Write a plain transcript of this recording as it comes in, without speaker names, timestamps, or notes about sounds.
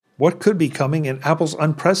what could be coming in Apple's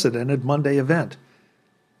unprecedented Monday event.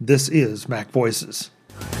 This is MacVoices.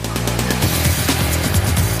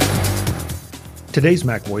 Today's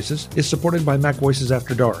MacVoices is supported by MacVoices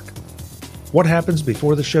After Dark. What happens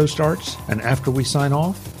before the show starts and after we sign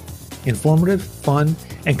off? Informative, fun,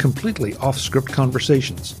 and completely off-script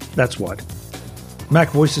conversations. That's what.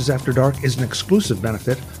 MacVoices After Dark is an exclusive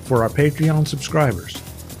benefit for our Patreon subscribers.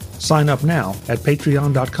 Sign up now at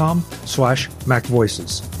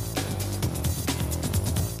patreon.com/MacVoices.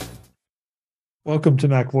 Welcome to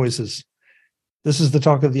MacVoices. This is the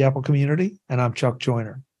talk of the Apple community, and I'm Chuck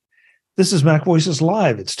Joyner. This is MacVoices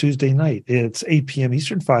Live. It's Tuesday night. It's 8 p.m.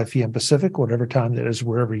 Eastern, 5 p.m. Pacific, whatever time that is,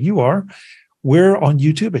 wherever you are. We're on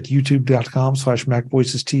YouTube at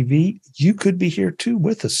youtube.com/MacVoicesTV. You could be here too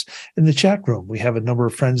with us in the chat room. We have a number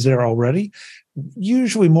of friends there already.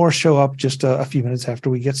 Usually more show up just a few minutes after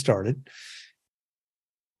we get started.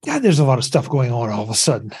 God, there's a lot of stuff going on all of a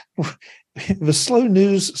sudden. It was slow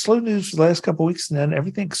news for the last couple of weeks, and then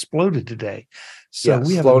everything exploded today. So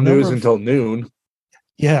we have slow news until noon.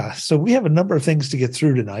 Yeah, so we have a number of things to get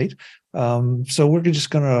through tonight. So we're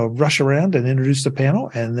just going to rush around and introduce the panel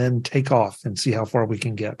and then take off and see how far we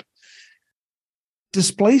can get.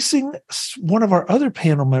 Displacing one of our other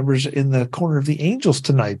panel members in the corner of the angels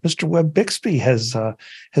tonight, Mr. Webb Bixby has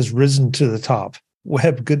risen to the top.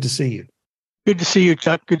 Webb, good to see you. Good to see you,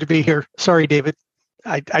 Chuck. Good to be here. Sorry, David.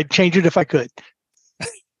 I'd change it if I could.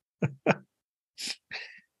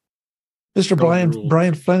 Mr.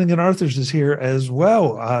 Brian Flanagan Arthurs is here as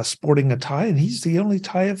well, sporting a tie, and he's the only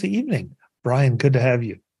tie of the evening. Brian, good to have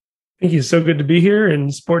you. Thank you. So good to be here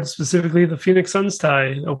and sport specifically the Phoenix Suns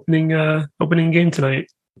tie opening game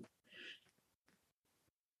tonight.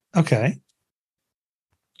 Okay.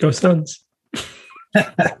 Go Suns.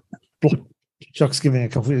 Chuck's giving a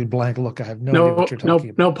completely blank look. I have no idea what you're talking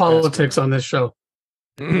about. No politics on this show.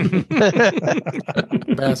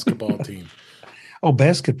 Basketball team. Oh,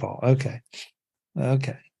 basketball. Okay.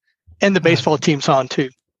 And the baseball team's on too.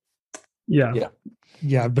 Yeah.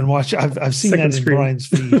 I've been watching. I've seen Second that in screen. Brian's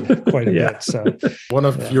feed quite a bit. So one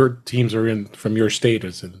of your teams are in from your state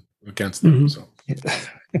is against them. Mm-hmm. So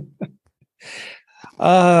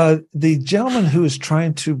the gentleman who is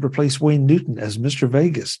trying to replace Wayne Newton as Mr.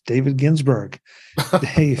 Vegas, David Ginsburg.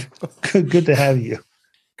 Dave, good to have you.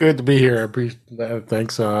 Good to be here. I appreciate that.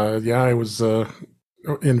 Thanks. I was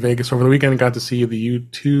in Vegas over the weekend and got to see the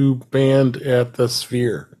U2 band at the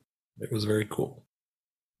Sphere. It was very cool.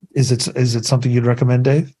 Is it something you'd recommend,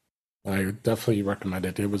 Dave? I would definitely recommend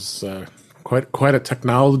it. It was quite a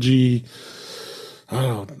technology,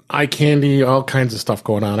 eye candy, all kinds of stuff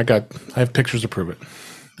going on. I have pictures to prove it.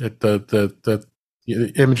 The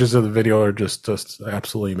images of the video are just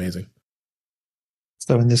absolutely amazing.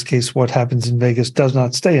 So in this case, what happens in Vegas does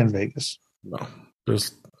not stay in Vegas. No,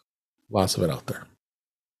 there's lots of it out there.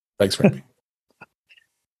 Thanks for having me.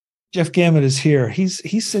 Jeff Gammett is here. He's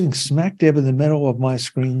sitting smack dab in the middle of my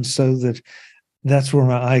screen, so that's where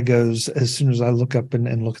my eye goes as soon as I look up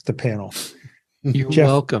and look at the panel. You're Jeff,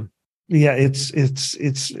 welcome. Yeah,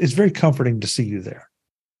 it's very comforting to see you there.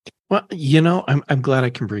 Well, I'm glad I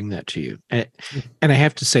can bring that to you. And I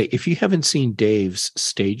have to say, if you haven't seen Dave's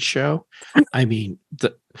stage show, I mean,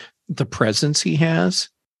 the presence he has,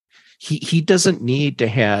 he doesn't need to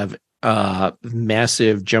have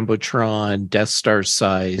massive Jumbotron Death Star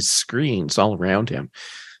size screens all around him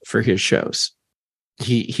for his shows.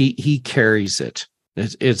 He carries it.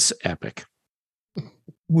 It's epic.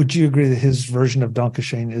 Would you agree that his version of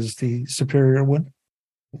Donkashane is the superior one?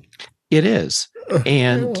 It is.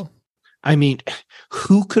 And I mean,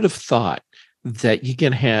 who could have thought that you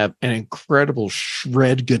can have an incredible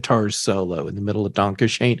shred guitar solo in the middle of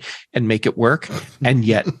Donkashane and make it work? And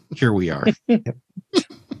yet, here we are. Yep.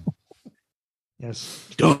 Yes.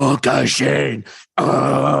 Donkashane.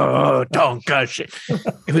 Oh,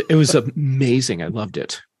 Donkashane. It was amazing. I loved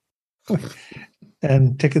it.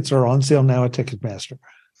 And tickets are on sale now at Ticketmaster.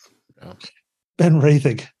 Yeah. Ben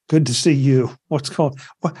Rathig, good to see you. What's going on?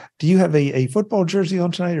 What, do you have a football jersey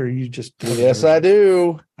on tonight, or are you just... Yes, I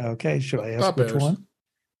do. Okay, should I ask which one?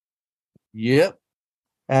 Yep.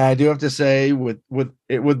 And I do have to say, with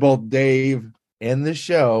both Dave and the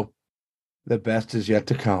show, the best is yet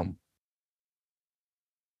to come.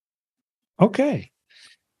 Okay.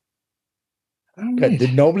 Right.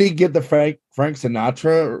 Did nobody get the Frank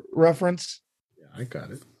Sinatra reference? Yeah, I got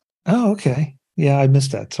it. Oh, okay. Yeah, I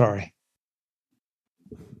missed that. Sorry.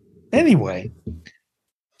 Anyway,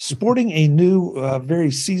 sporting a new, very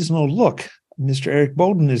seasonal look, Mr. Eric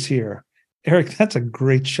Bolden is here. Eric, that's a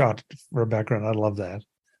great shot for a background. I love that.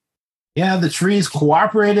 Yeah, the trees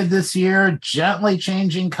cooperated this year, gently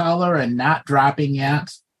changing color and not dropping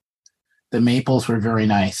yet. the maples were very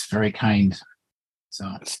nice, very kind.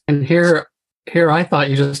 So, And here I thought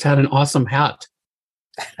you just had an awesome hat.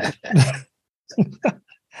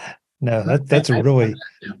 No, that's a really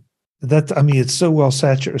I mean, it's so well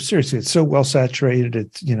saturated. Seriously, it's so well saturated.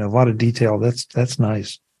 It's, a lot of detail. That's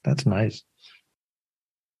nice. That's nice.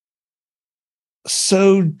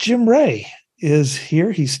 So Jim Ray is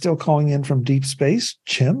here. He's still calling in from deep space.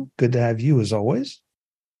 Jim, good to have you as always.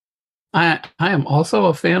 I am also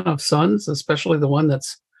a fan of suns, especially the one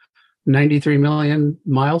that's 93 million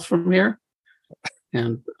miles from here.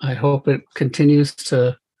 And I hope it continues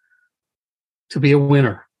to be a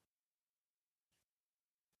winner.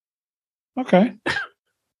 Okay. This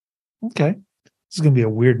is going to be a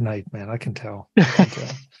weird night, man. I can tell.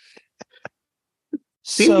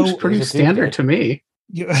 Seems pretty standard to me.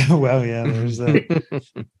 Well, yeah, there's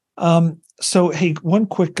that. So, hey, one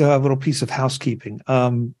quick little piece of housekeeping.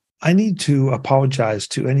 I need to apologize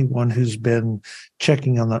to anyone who's been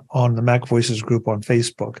checking on the MacVoices group on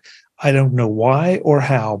Facebook. I don't know why or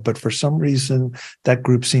how, but for some reason that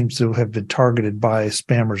group seems to have been targeted by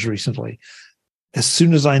spammers recently. As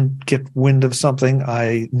soon as I get wind of something,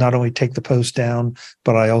 I not only take the post down,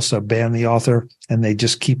 but I also ban the author, and they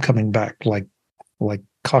just keep coming back like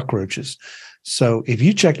cockroaches. So if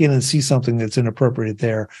you check in and see something that's inappropriate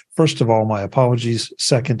there, first of all, my apologies.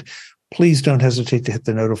 Second, please don't hesitate to hit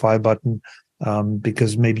the notify button,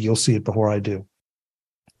 because maybe you'll see it before I do.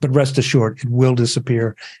 But rest assured, it will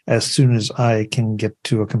disappear as soon as I can get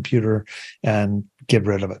to a computer and get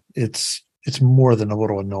rid of it. It's more than a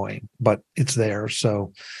little annoying, but it's there.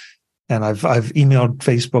 So, and I've emailed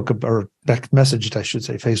Facebook, or messaged, I should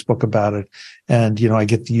say, Facebook about it. And, I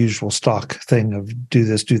get the usual stock thing of do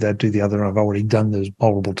this, do that, do the other. I've already done those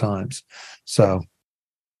multiple times. So,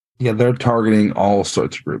 yeah, they're targeting all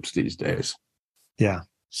sorts of groups these days. Yeah.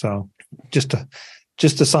 So just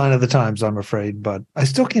a sign of the times, I'm afraid. But I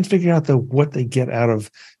still can't figure out what they get out of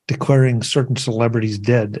declaring certain celebrities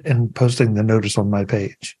dead and posting the notice on my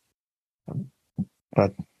page.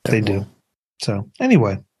 But they do. So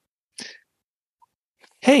anyway,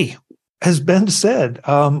 hey, as Ben said,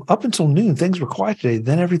 up until noon, things were quiet today.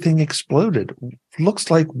 Then everything exploded. Looks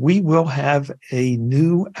like we will have a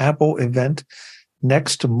new Apple event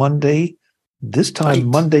next Monday, this time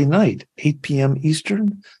Monday night, 8 p.m.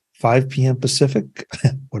 Eastern, 5 p.m. Pacific,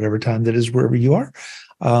 whatever time that is wherever you are.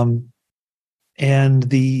 And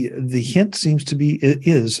the hint seems to be, it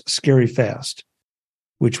is Scary Fast,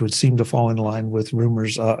 which would seem to fall in line with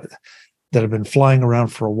rumors that have been flying around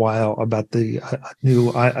for a while about the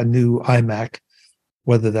new iMac,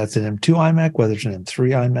 whether that's an M2 iMac, whether it's an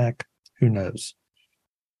M3 iMac, who knows?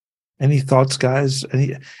 Any thoughts, guys?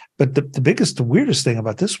 But the weirdest thing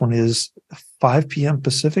about this one is 5 p.m.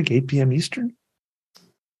 Pacific, 8 p.m. Eastern.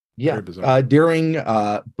 Yeah, during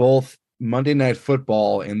both Monday Night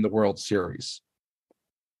Football and the World Series.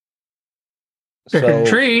 Trick or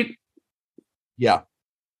treat. Yeah.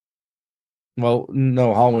 Well,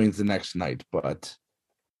 no, Halloween's the next night, but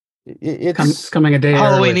it's coming a day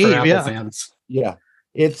Halloween early for Eve, Apple yeah. fans. Yeah,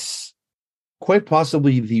 it's quite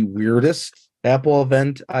possibly the weirdest Apple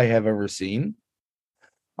event I have ever seen.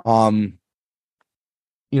 Europe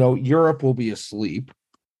will be asleep.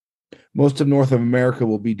 Most of North America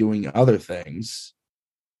will be doing other things.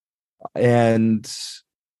 And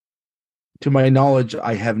to my knowledge,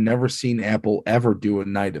 I have never seen Apple ever do a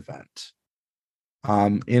night event.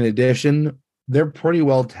 In addition, they're pretty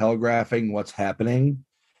well telegraphing what's happening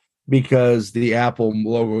because the Apple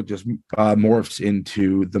logo just morphs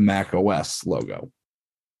into the Mac OS logo.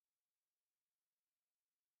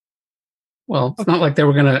 Well, it's not like they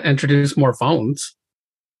were going to introduce more phones.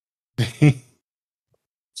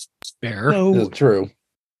 Fair. That's true.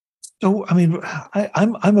 So, I mean,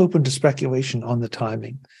 I'm open to speculation on the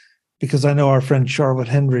timing, because I know our friend Charlotte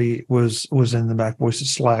Henry was in the MacVoices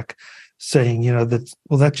Slack saying,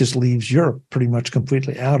 that just leaves Europe pretty much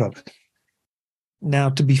completely out of it. Now,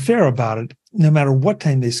 to be fair about it, no matter what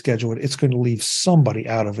time they schedule it, it's going to leave somebody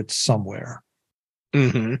out of it somewhere.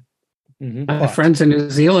 Mm-hmm. Mm-hmm. My friends in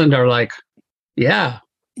New Zealand are like, yeah.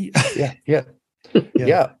 Yeah.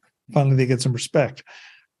 Finally, they get some respect.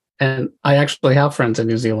 And I actually have friends in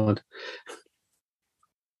New Zealand.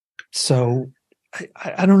 So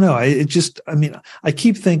I don't know. I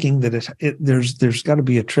keep thinking that there's got to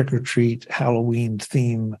be a trick or treat Halloween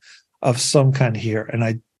theme of some kind here, and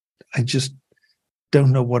I just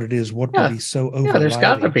don't know what it is. What would be so overriding? Yeah, there's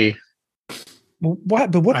got to be. Well, why?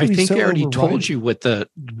 But what? I think so I already overriding? told you what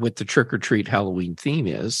the trick or treat Halloween theme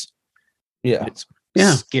is. Yeah, it's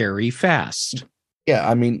Scary Fast. Yeah,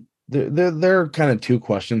 I mean, there are kind of two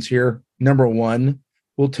questions here. Number one,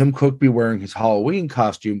 will Tim Cook be wearing his Halloween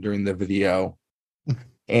costume during the video?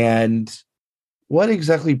 And what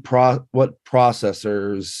exactly what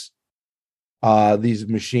processors these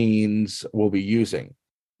machines will be using?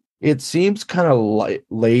 It seems kind of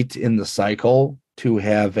late in the cycle to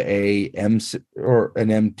have a an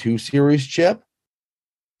M2 series chip,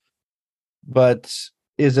 but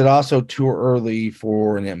is it also too early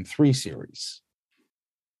for an M3 series?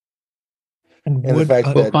 And And the would, fact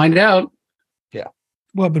We'll that find out.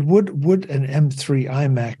 well, but would an M3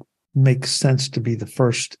 iMac make sense to be the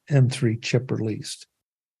first M3 chip released?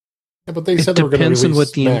 Yeah, but they It said they were going to depends release on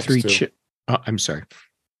what the Macs M3 too. chip. Oh, I'm sorry.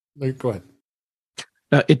 Go ahead.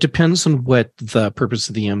 It depends on what the purpose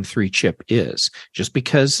of the M3 chip is. Just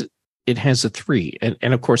because it has a 3,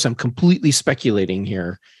 and of course, I'm completely speculating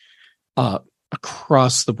here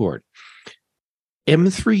across the board.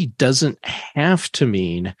 M3 doesn't have to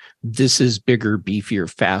mean this is bigger, beefier,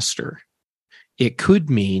 faster. It could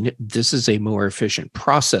mean this is a more efficient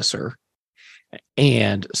processor.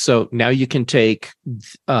 And so now you can take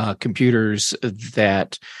computers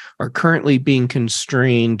that are currently being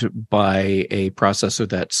constrained by a processor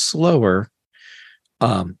that's slower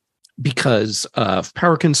because of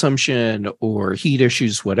power consumption or heat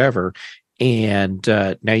issues, whatever. And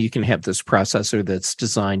now you can have this processor that's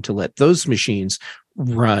designed to let those machines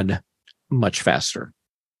run much faster.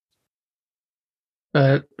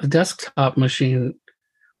 A desktop machine.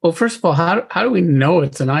 Well, first of all, how do we know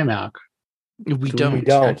it's an iMac? We Do we don't.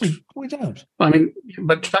 don't. We don't. I mean,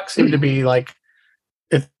 but Chuck seemed to be like,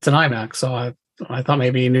 it's an iMac, so I thought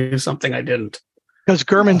maybe he knew something I didn't. Because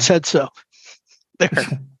Gurman said so. There.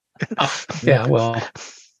 Yeah, well,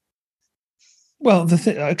 Well, the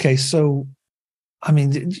thing. Okay, so I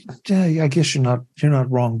mean, yeah, I guess you're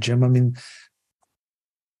not wrong, Jim. I mean,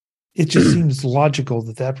 it just seems logical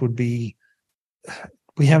that would be.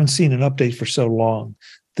 We haven't seen an update for so long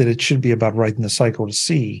that it should be about right in the cycle to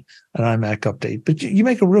see an iMac update. But you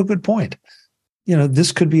make a real good point.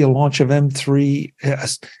 This could be a launch of M3,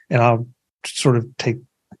 and I'll sort of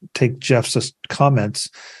take Jeff's comments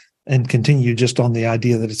and continue just on the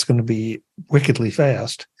idea that it's going to be wickedly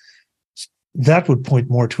fast. That would point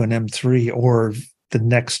more to an M3 or the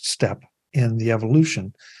next step in the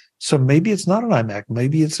evolution. So maybe it's not an iMac.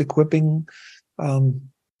 Maybe it's equipping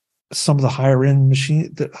some of the higher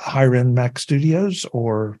end Mac studios,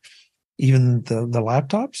 or even the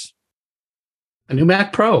laptops. a new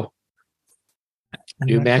Mac Pro.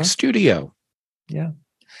 New Mac Pro? Studio. Yeah.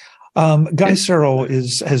 Guy Searle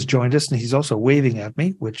has joined us, and he's also waving at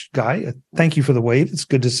me. Which, Guy, thank you for the wave. It's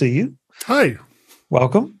good to see you. Hi.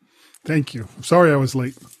 Welcome. Thank you. Sorry I was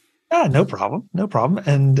late. No problem. No problem.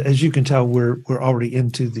 And as you can tell, we're already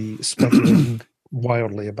into the speculating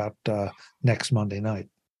wildly about next Monday night.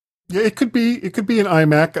 Yeah, it could be an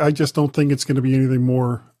iMac. I just don't think it's going to be anything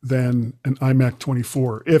more than an iMac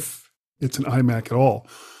 24, if it's an iMac at all.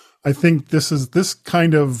 I think this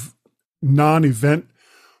kind of non-event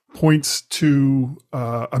points to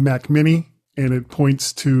a Mac Mini, and it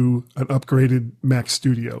points to an upgraded Mac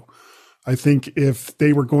Studio. I think if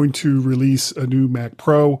they were going to release a new Mac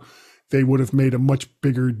Pro, they would have made a much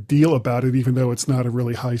bigger deal about it, even though it's not a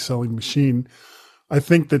really high-selling machine. I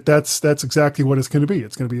think that's exactly what it's going to be.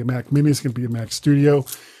 It's going to be a Mac Mini. It's going to be a Mac Studio.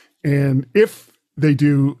 And if they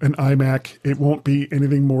do an iMac, it won't be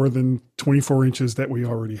anything more than 24 inches that we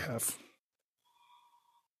already have.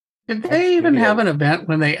 Did they even have an event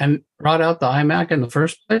when they brought out the iMac in the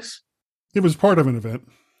first place? It was part of an event.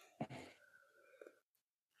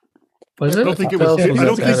 Was I it? don't think it What was. else I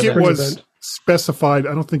don't at think that it event? was specified.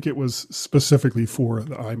 I don't think it was specifically for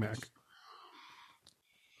the iMac.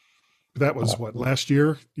 That was what, last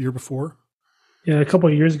year before? Yeah, a couple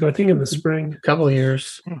of years ago, I think in the spring. A couple of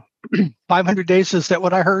years. 500 days, is that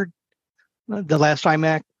what I heard? The last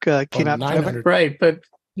iMac came out. 900. Right, but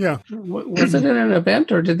Yeah. was it in an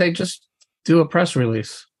event or did they just do a press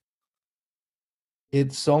release?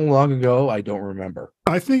 It's so long ago, I don't remember.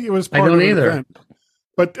 I think it was I part don't of an either. event.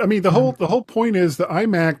 But I mean, the whole point is the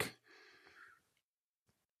iMac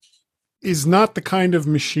is not the kind of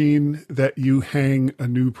machine that you hang a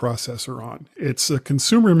new processor on. It's a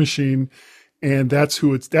consumer machine, and that's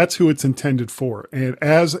who it's intended for. And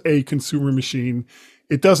as a consumer machine,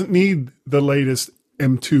 it doesn't need the latest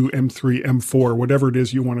M2, M3, M4, whatever it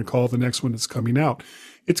is you want to call the next one that's coming out.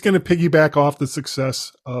 It's going to piggyback off the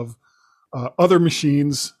success of other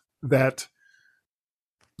machines that,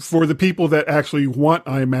 for the people that actually want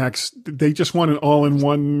iMacs, they just want an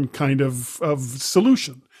all-in-one kind of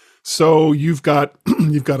solution. So you've got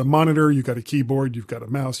a monitor, you've got a keyboard, you've got a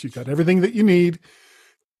mouse, you've got everything that you need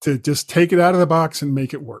to just take it out of the box and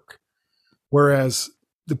make it work. Whereas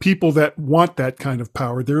the people that want that kind of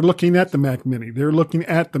power, they're looking at the Mac Mini. They're looking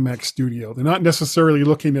at the Mac Studio. They're not necessarily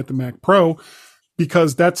looking at the Mac Pro,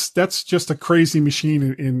 because that's just a crazy machine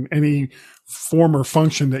in any form or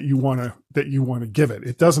function that you want to give it.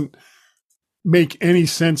 It doesn't make any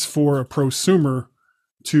sense for a prosumer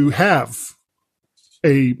to have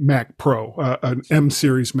a Mac Pro, an M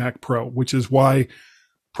series Mac Pro, which is why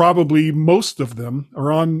probably most of them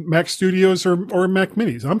are on Mac Studios or Mac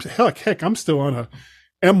Minis. I'm still on a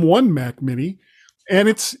M1 Mac Mini, and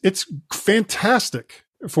it's fantastic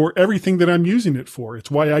for everything that I'm using it for.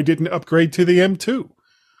 It's why I didn't upgrade to the M2.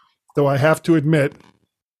 Though I have to admit,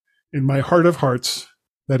 in my heart of hearts,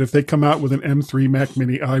 that if they come out with an M3 Mac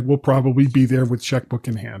Mini, I will probably be there with checkbook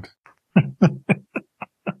in hand.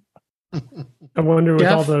 I wonder with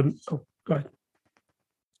Jeff? all the. Oh, go ahead.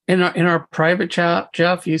 In our private chat,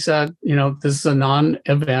 Jeff, you said, this is a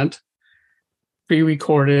non-event,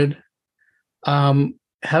 pre-recorded.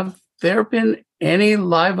 Have there been any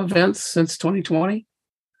live events since 2020?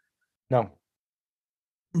 No.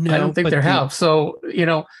 I don't think there have. So,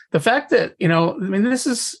 the fact that, this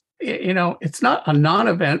is, it's not a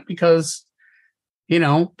non-event because,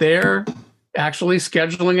 they're actually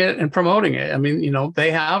scheduling it and promoting it.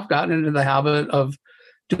 They have gotten into the habit of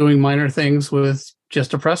doing minor things with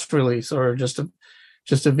just a press release or just a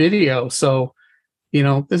video. So,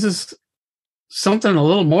 this is something a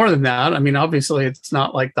little more than that. Obviously it's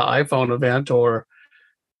not like the iPhone event or,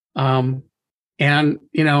 and,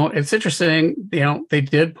 it's interesting, they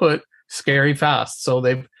did put scary fast. So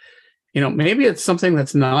they've, maybe it's something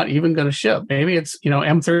that's not even going to ship. Maybe it's,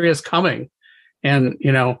 M3 is coming and,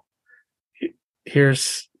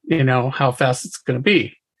 here's, how fast it's going to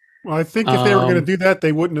be. Well, I think if they were going to do that,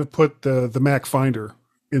 they wouldn't have put the Mac Finder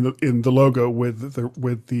in the logo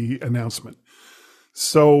with the announcement.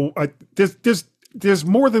 So there's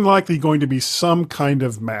more than likely going to be some kind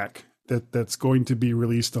of Mac that's going to be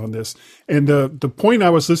released on this. And the point I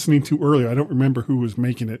was listening to earlier, I don't remember who was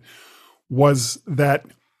making it, was that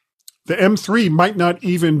the M3 might not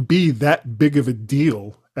even be that big of a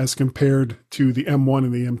deal as compared to the M1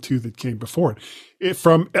 and the M2 that came before it.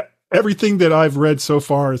 From everything that I've read so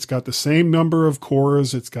far, it's got the same number of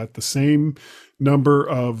cores, it's got the same number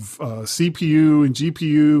of CPU and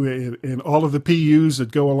GPU and all of the PUs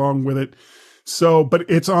that go along with it. So, but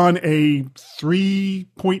it's on a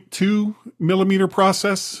 3.2 millimeter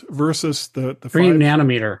process versus the 3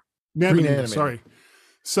 nanometer. Nanometer, sorry.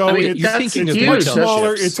 So it's much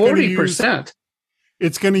smaller. It's 40%.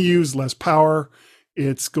 It's going to use less power.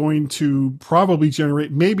 It's going to probably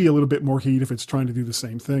generate maybe a little bit more heat if it's trying to do the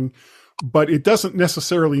same thing. But it doesn't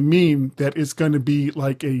necessarily mean that it's going to be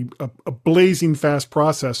like a blazing fast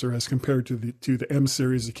processor as compared to the M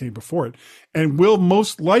series that came before it, and will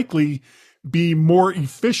most likely be more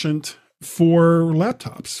efficient for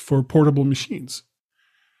laptops, for portable machines.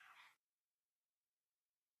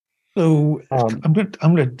 So I'm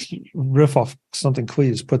going to riff off something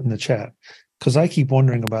Cletus put in the chat, because I keep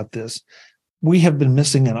wondering about this. We have been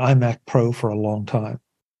missing an iMac Pro for a long time.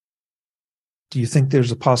 Do you think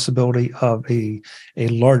there's a possibility of a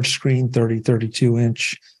large screen 32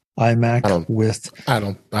 inch iMac I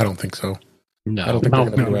don't think so. No. I don't think they're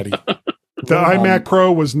going to be ready. The iMac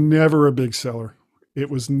Pro was never a big seller.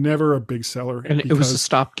 It was never a big seller. And it was a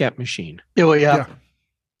stopgap machine. Oh, yeah.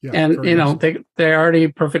 Yeah, and they're already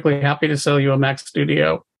perfectly happy to sell you a Mac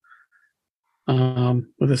Studio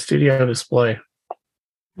with a studio display.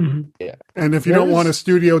 Mm-hmm. Yeah, and if you don't want a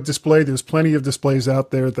studio display, there's plenty of displays out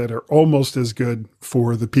there that are almost as good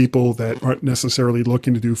for the people that aren't necessarily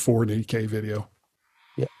looking to do 4 and 8K video.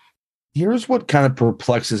 Yeah, here's what kind of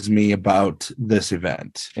perplexes me about this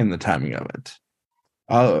event and the timing of it.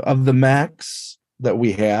 Of the Macs that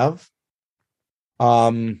we have,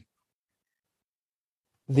 the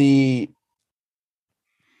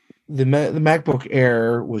MacBook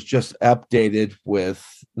Air was just updated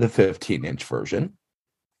with the 15-inch version.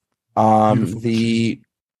 The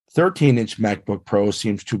 13-inch MacBook Pro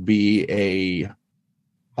seems to be a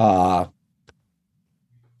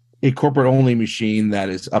corporate-only machine that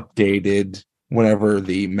is updated whenever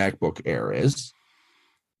the MacBook Air is.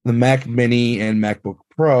 The Mac Mini and MacBook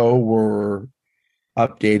Pro were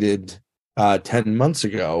updated 10 months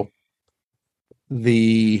ago.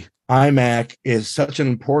 The iMac is such an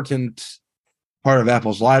important part of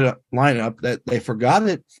Apple's lineup that they forgot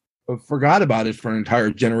about it for an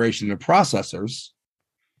entire generation of processors.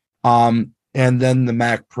 And then the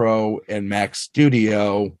Mac Pro and Mac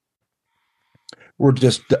Studio were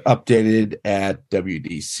just updated at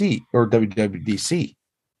WWDC.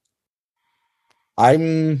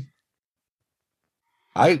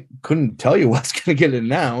 I couldn't tell you what's going to get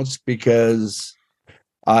announced because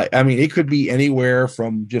I mean, it could be anywhere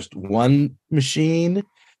from just one machine,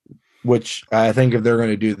 which I think if they're going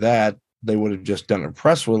to do that, they would have just done a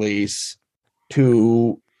press release,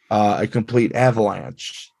 to a complete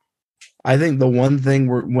avalanche. I think the one thing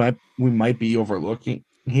we might be overlooking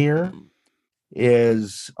here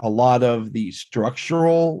is a lot of the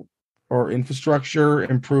structural or infrastructure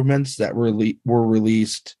improvements that were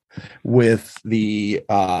released with the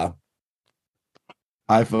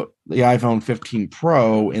iPhone 15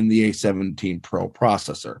 Pro and the A17 Pro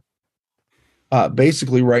processor.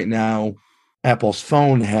 Basically, right now, Apple's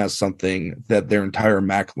phone has something that their entire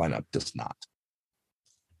Mac lineup does not.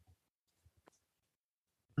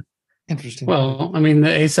 Interesting. Well, I mean, the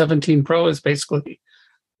A17 Pro is basically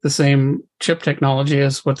the same chip technology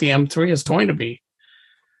as what the M3 is going to be.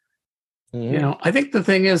 Mm-hmm. You know, I think the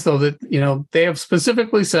thing is, though, that, you know, they have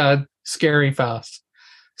specifically said scary fast.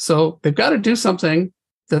 So they've got to do something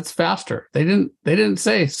that's faster. They didn't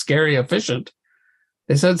say scary efficient.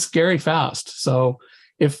 They said scary fast. So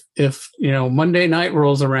if you know, Monday night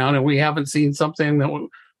rolls around and we haven't seen something that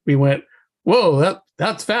we went, whoa,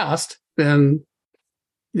 that's fast, then,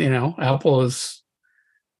 you know, Apple is,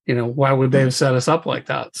 you know, why would they have set us up like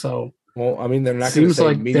that? So, well, I mean, they're not going to say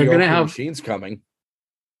like mediocre machines coming.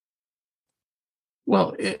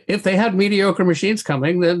 Well, if they had mediocre machines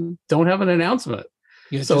coming, then don't have an announcement.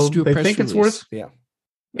 Yeah, so just do a they press think release. it's worth.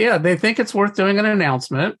 Yeah, they think it's worth doing an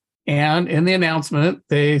announcement, and in the announcement,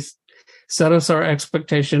 they set us our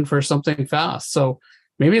expectation for something fast. So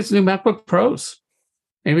maybe it's new MacBook Pros.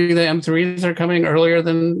 Maybe the M3s are coming earlier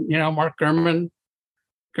than, you know, Mark Gurman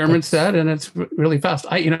said, and it's really fast.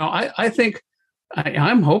 I think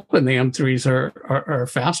I'm hoping the M3s are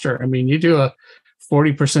faster. I mean, you do a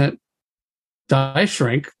 40% die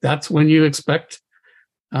shrink, that's when you expect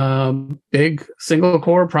big single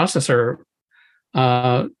core processor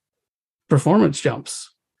performance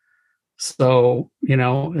jumps. So, you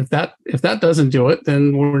know, if that doesn't do it,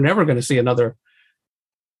 then we're never going to see another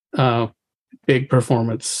big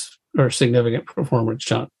performance or significant performance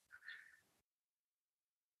jump.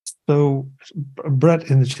 So Brett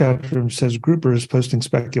in the chat room says Grouper is posting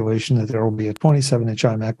speculation that there will be a 27-inch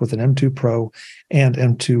iMac with an M2 Pro and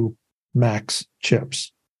M2 Max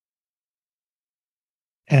chips.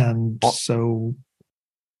 And so,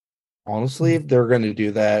 honestly, if they're going to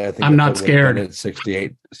do that, I think I'm not scared. 6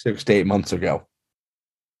 to 8 months ago.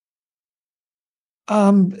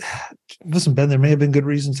 Listen, Ben, there may have been good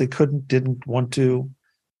reasons they didn't want to.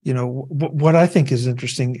 You know, what I think is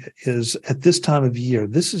interesting is at this time of year,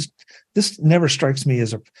 this never strikes me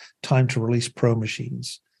as a time to release Pro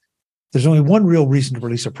machines. There's only one real reason to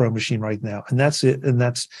release a Pro machine right now, and that's it. And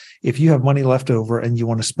that's if you have money left over and you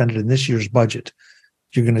want to spend it in this year's budget,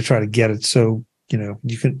 you're going to try to get it so, you know,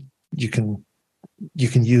 you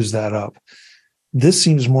can use that up. This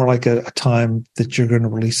seems more like a time that you're going to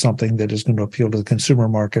release something that is going to appeal to the consumer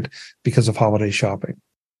market because of holiday shopping.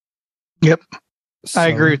 Yep. So, I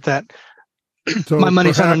agree with that. So My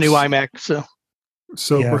money's on a new iMac.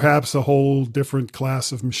 So yeah. Perhaps a whole different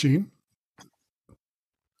class of machine.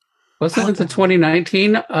 Wasn't it the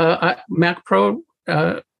 2019 Mac Pro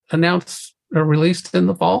announced or released in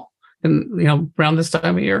the fall, and, you know, around this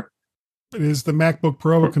time of year? Is the MacBook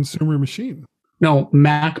Pro a consumer machine? No,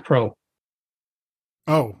 Mac Pro.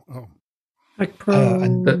 Oh. Mac Pro.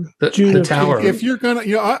 The tower. If you're gonna,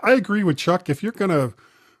 you know, I agree with Chuck. If you're gonna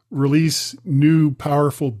release new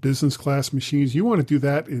powerful business class machines, you want to do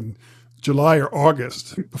that in July or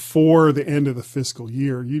August before the end of the fiscal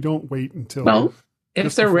year. You don't wait until. Well,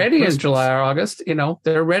 if they're ready Christmas. in July or August, you know,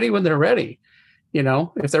 they're ready when they're ready. You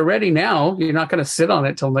know, if they're ready now, you're not going to sit on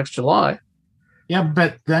it till next July. Yeah,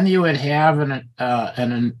 but then you would have an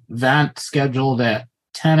event scheduled at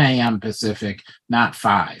 10 a.m. Pacific, not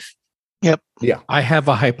 5. Yep. Yeah. I have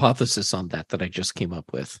a hypothesis on that I just came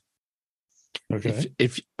up with. Okay.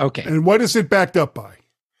 Okay. And what is it backed up by?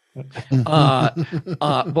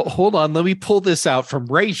 But hold on, let me pull this out from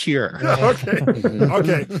right here.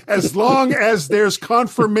 Okay. As long as there's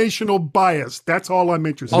confirmational bias, that's all I'm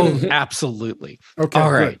interested in. Absolutely. Okay.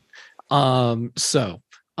 All right. So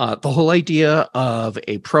the whole idea of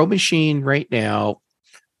a Pro machine right now,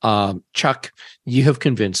 Chuck, you have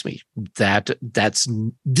convinced me that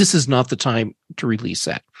this is not the time to release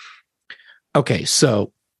that. Okay,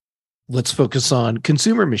 so let's focus on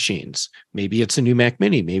consumer machines. Maybe it's a new Mac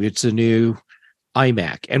Mini. Maybe it's a new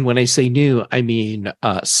iMac. And when I say new, I mean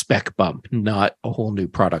spec bump, not a whole new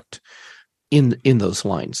product in those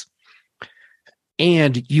lines.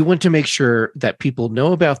 And you want to make sure that people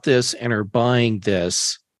know about this and are buying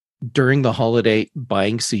this during the holiday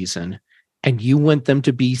buying season. And you want them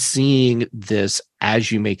to be seeing this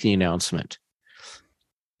as you make the announcement.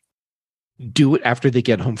 do it after they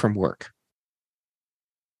get home from work.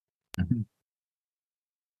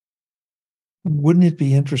 Wouldn't it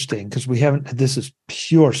be interesting, because this is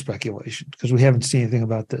pure speculation because we haven't seen anything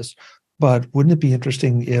about this, but wouldn't it be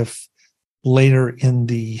interesting if later in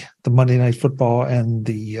the Monday Night Football and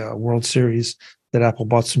the World Series that Apple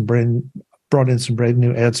brought in some brand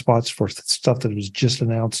new ad spots for stuff that was just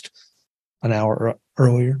announced an hour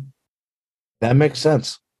earlier? That makes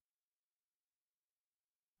sense.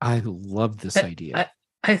 I love this idea.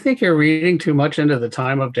 I think you're reading too much into the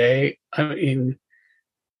time of day. I mean,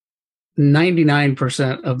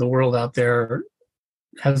 99% of the world out there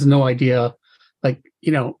has no idea. Like,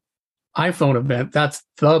 iPhone event, that's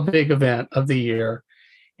the big event of the year.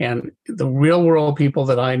 And the real world people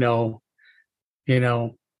that I know,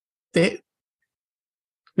 they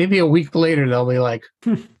maybe a week later, they'll be like,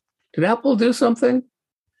 did Apple do something?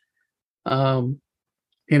 People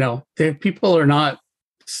are not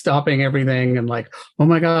stopping everything and like, oh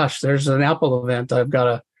my gosh, there's an Apple event. I've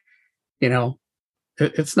got to,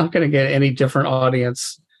 it's not going to get any different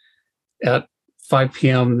audience at 5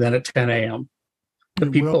 p.m. than at 10 a.m. The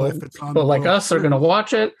people like us are going to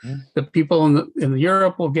watch it. The people in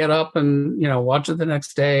Europe will get up and watch it the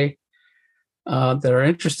next day. That are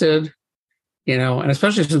interested, and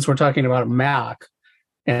especially since we're talking about a Mac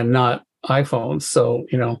and not iPhones, so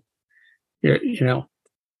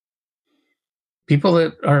people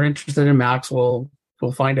that are interested in Macs will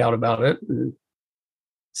find out about it. And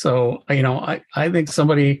so I think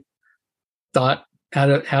somebody had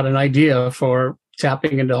an idea for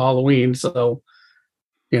tapping into Halloween. So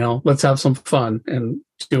let's have some fun and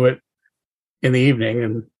do it in the evening,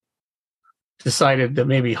 and decided that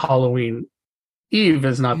maybe Halloween Eve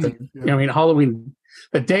is not Halloween,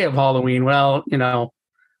 the day of Halloween. Well,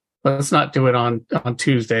 let's not do it on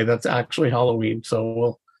Tuesday. That's actually Halloween.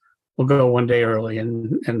 So we'll go one day early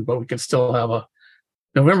but we can still have a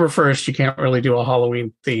November 1st. You can't really do a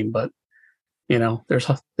Halloween theme, but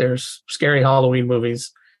there's scary Halloween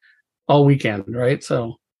movies all weekend, right?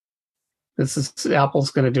 So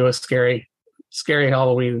Apple's going to do a scary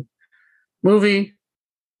Halloween movie,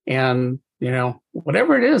 and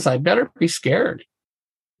whatever it is, I better be scared.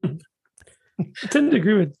 I tend to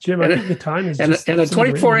agree with Jim. I think the time is and a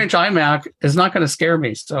 24-inch iMac is not going to scare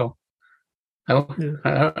me. So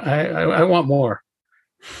I want more.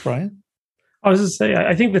 Brian? I was just say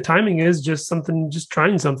I think the timing is just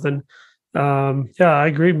trying something. I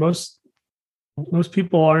agree. Most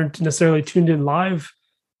people aren't necessarily tuned in live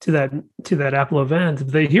to that Apple event. If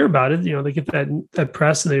they hear about it, they get that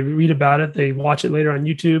press and they read about it. They watch it later on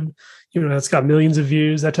YouTube. It's got millions of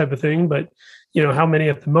views, that type of thing. But how many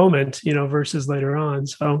at the moment, versus later on.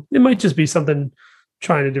 So it might just be something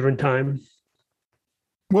trying a different time.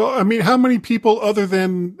 Well, I mean, how many people other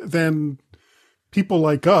than people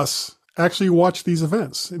like us actually watch these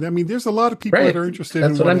events? I mean, there's a lot of people that are interested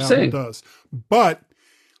in what Apple does. But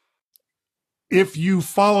if you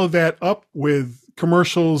follow that up with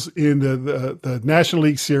commercials in the National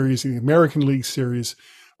League Series and the American League Series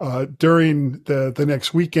during the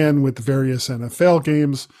next weekend with the various NFL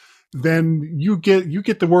games, then you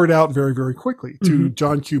get the word out very, very quickly to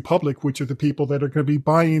John Q. Public, which are the people that are going to be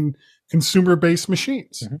buying consumer-based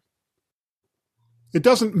machines. Mm-hmm. It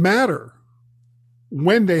doesn't matter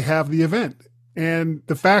when they have the event. And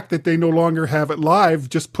the fact that they no longer have it live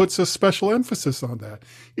just puts a special emphasis on that.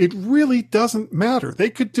 It really doesn't matter. They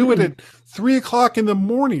could do it at 3:00 in the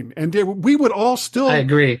morning, and we would all still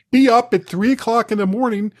be up at 3:00 in the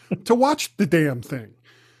morning to watch the damn thing.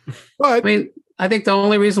 But I think the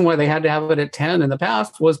only reason why they had to have it at 10 in the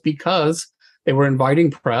past was because they were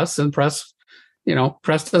inviting press, and press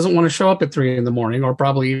doesn't want to show up at 3 in the morning or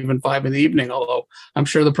probably even 5 in the evening. Although I'm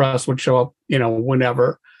sure the press would show up,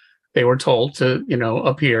 whenever they were told to,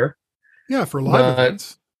 appear. Yeah, for live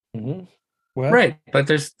events. Mm-hmm. Well, right. But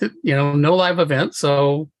there's, no live event.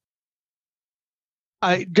 So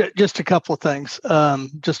just a couple of things,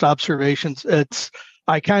 just observations.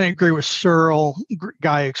 I kind of agree with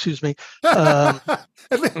Guy, excuse me.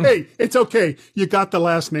 Hey, it's okay. You got the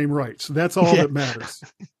last name right. So that's all that matters.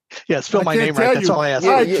 Yeah, spell my name right. That's all I ask.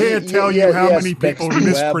 I can't tell you how many people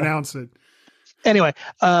mispronounce it. Anyway,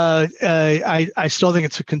 I still think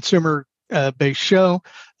it's a consumer based show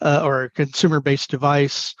or a consumer based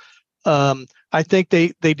device. I think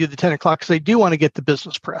they do the 10 o'clock because they do want to get the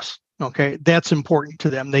business press. Okay, that's important to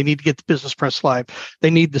them. They need to get the business press live. They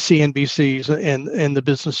need the CNBCs and the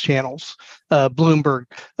business channels, Bloomberg.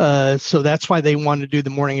 So that's why they want to do the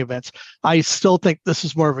morning events. I still think this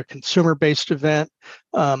is more of a consumer-based event.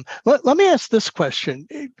 Let me ask this question.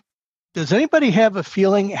 Does anybody have a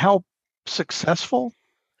feeling how successful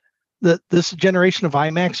this generation of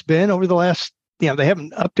iMacs been over the last, they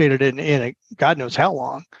haven't updated it in God knows how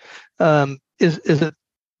long. Is it,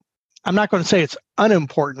 I'm not going to say it's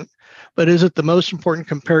unimportant, but is it the most important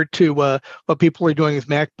compared to what people are doing with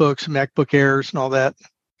MacBooks and MacBook Airs and all that?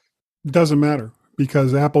 It doesn't matter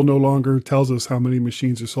because Apple no longer tells us how many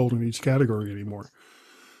machines are sold in each category anymore.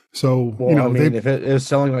 So, if it is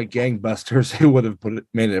selling like gangbusters, they would have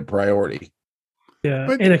made it a priority. Yeah,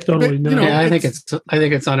 anecdotally, no. I think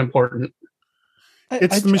it's unimportant.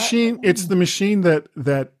 It's the machine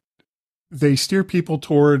that they steer people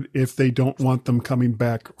toward if they don't want them coming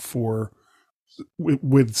back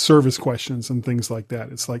with service questions and things like that.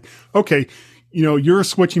 It's like, okay, you're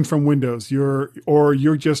switching from Windows, you're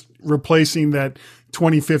just replacing that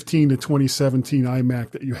 2015 to 2017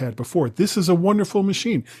 iMac that you had before. This is a wonderful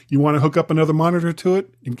machine. You want to hook up another monitor to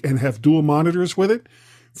it and have dual monitors with it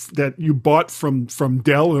that you bought from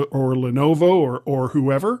Dell or Lenovo or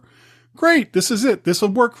whoever. Great, this is it. This will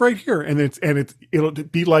work right here, and it'll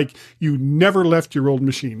be like you never left your old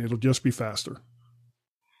machine. It'll just be faster.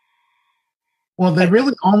 Well, they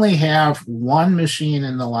really only have one machine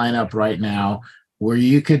in the lineup right now where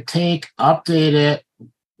you could update it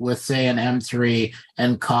with, say, an M3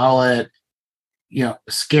 and call it,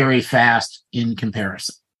 scary fast in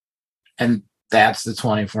comparison. And that's the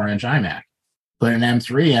 24-inch iMac. Put an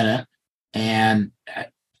M3 in it, and,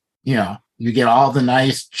 you get all the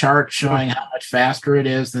nice charts showing how much faster it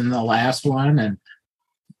is than the last one.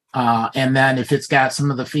 And then if it's got some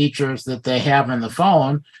of the features that they have in the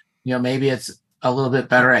phone, maybe it's a little bit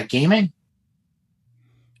better at gaming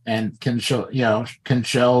and can show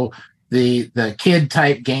the kid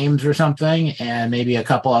type games or something, and maybe a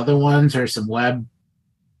couple other ones or some web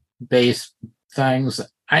based things.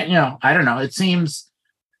 I don't know. It seems,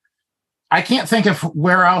 I can't think of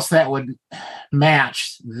where else that would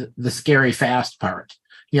match the scary fast part.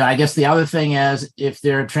 I guess the other thing is if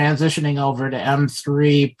they're transitioning over to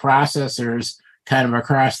M3 processors kind of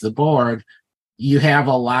across the board, you have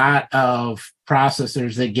a lot of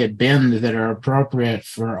processors that get binned that are appropriate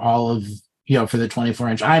for all of, for the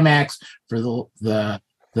 24-inch iMacs, for the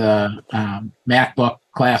MacBook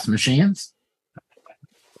class machines.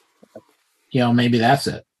 Maybe that's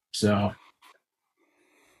it. So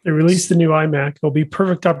they released the new iMac. It'll be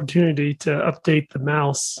perfect opportunity to update the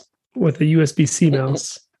mouse with a USB-C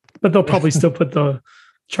mouse, but they'll probably still put the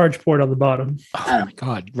charge port on the bottom. Oh my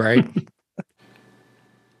God, right?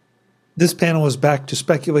 This panel is back to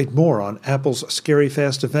speculate more on Apple's Scary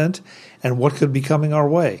Fast event and what could be coming our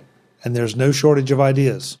way, and there's no shortage of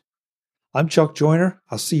ideas. I'm Chuck Joyner.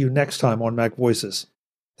 I'll see you next time on MacVoices.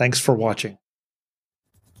 Thanks for watching.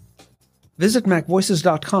 Visit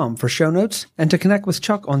MacVoices.com for show notes and to connect with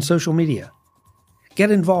Chuck on social media. Get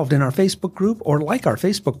involved in our Facebook group or like our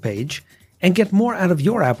Facebook page, and get more out of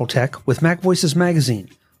your Apple tech with MacVoices Magazine,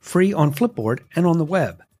 free on Flipboard and on the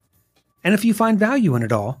web. And if you find value in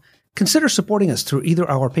it all, consider supporting us through either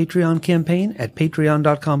our Patreon campaign at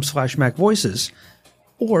patreon.com/MacVoices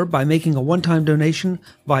or by making a one-time donation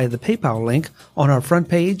via the PayPal link on our front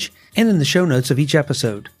page and in the show notes of each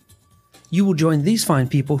episode. You will join these fine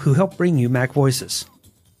people who help bring you Mac Voices.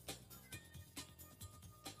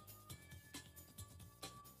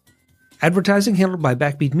 Advertising handled by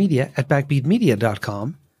Backbeat Media at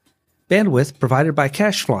backbeatmedia.com. Bandwidth provided by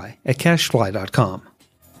CacheFly at cachefly.com.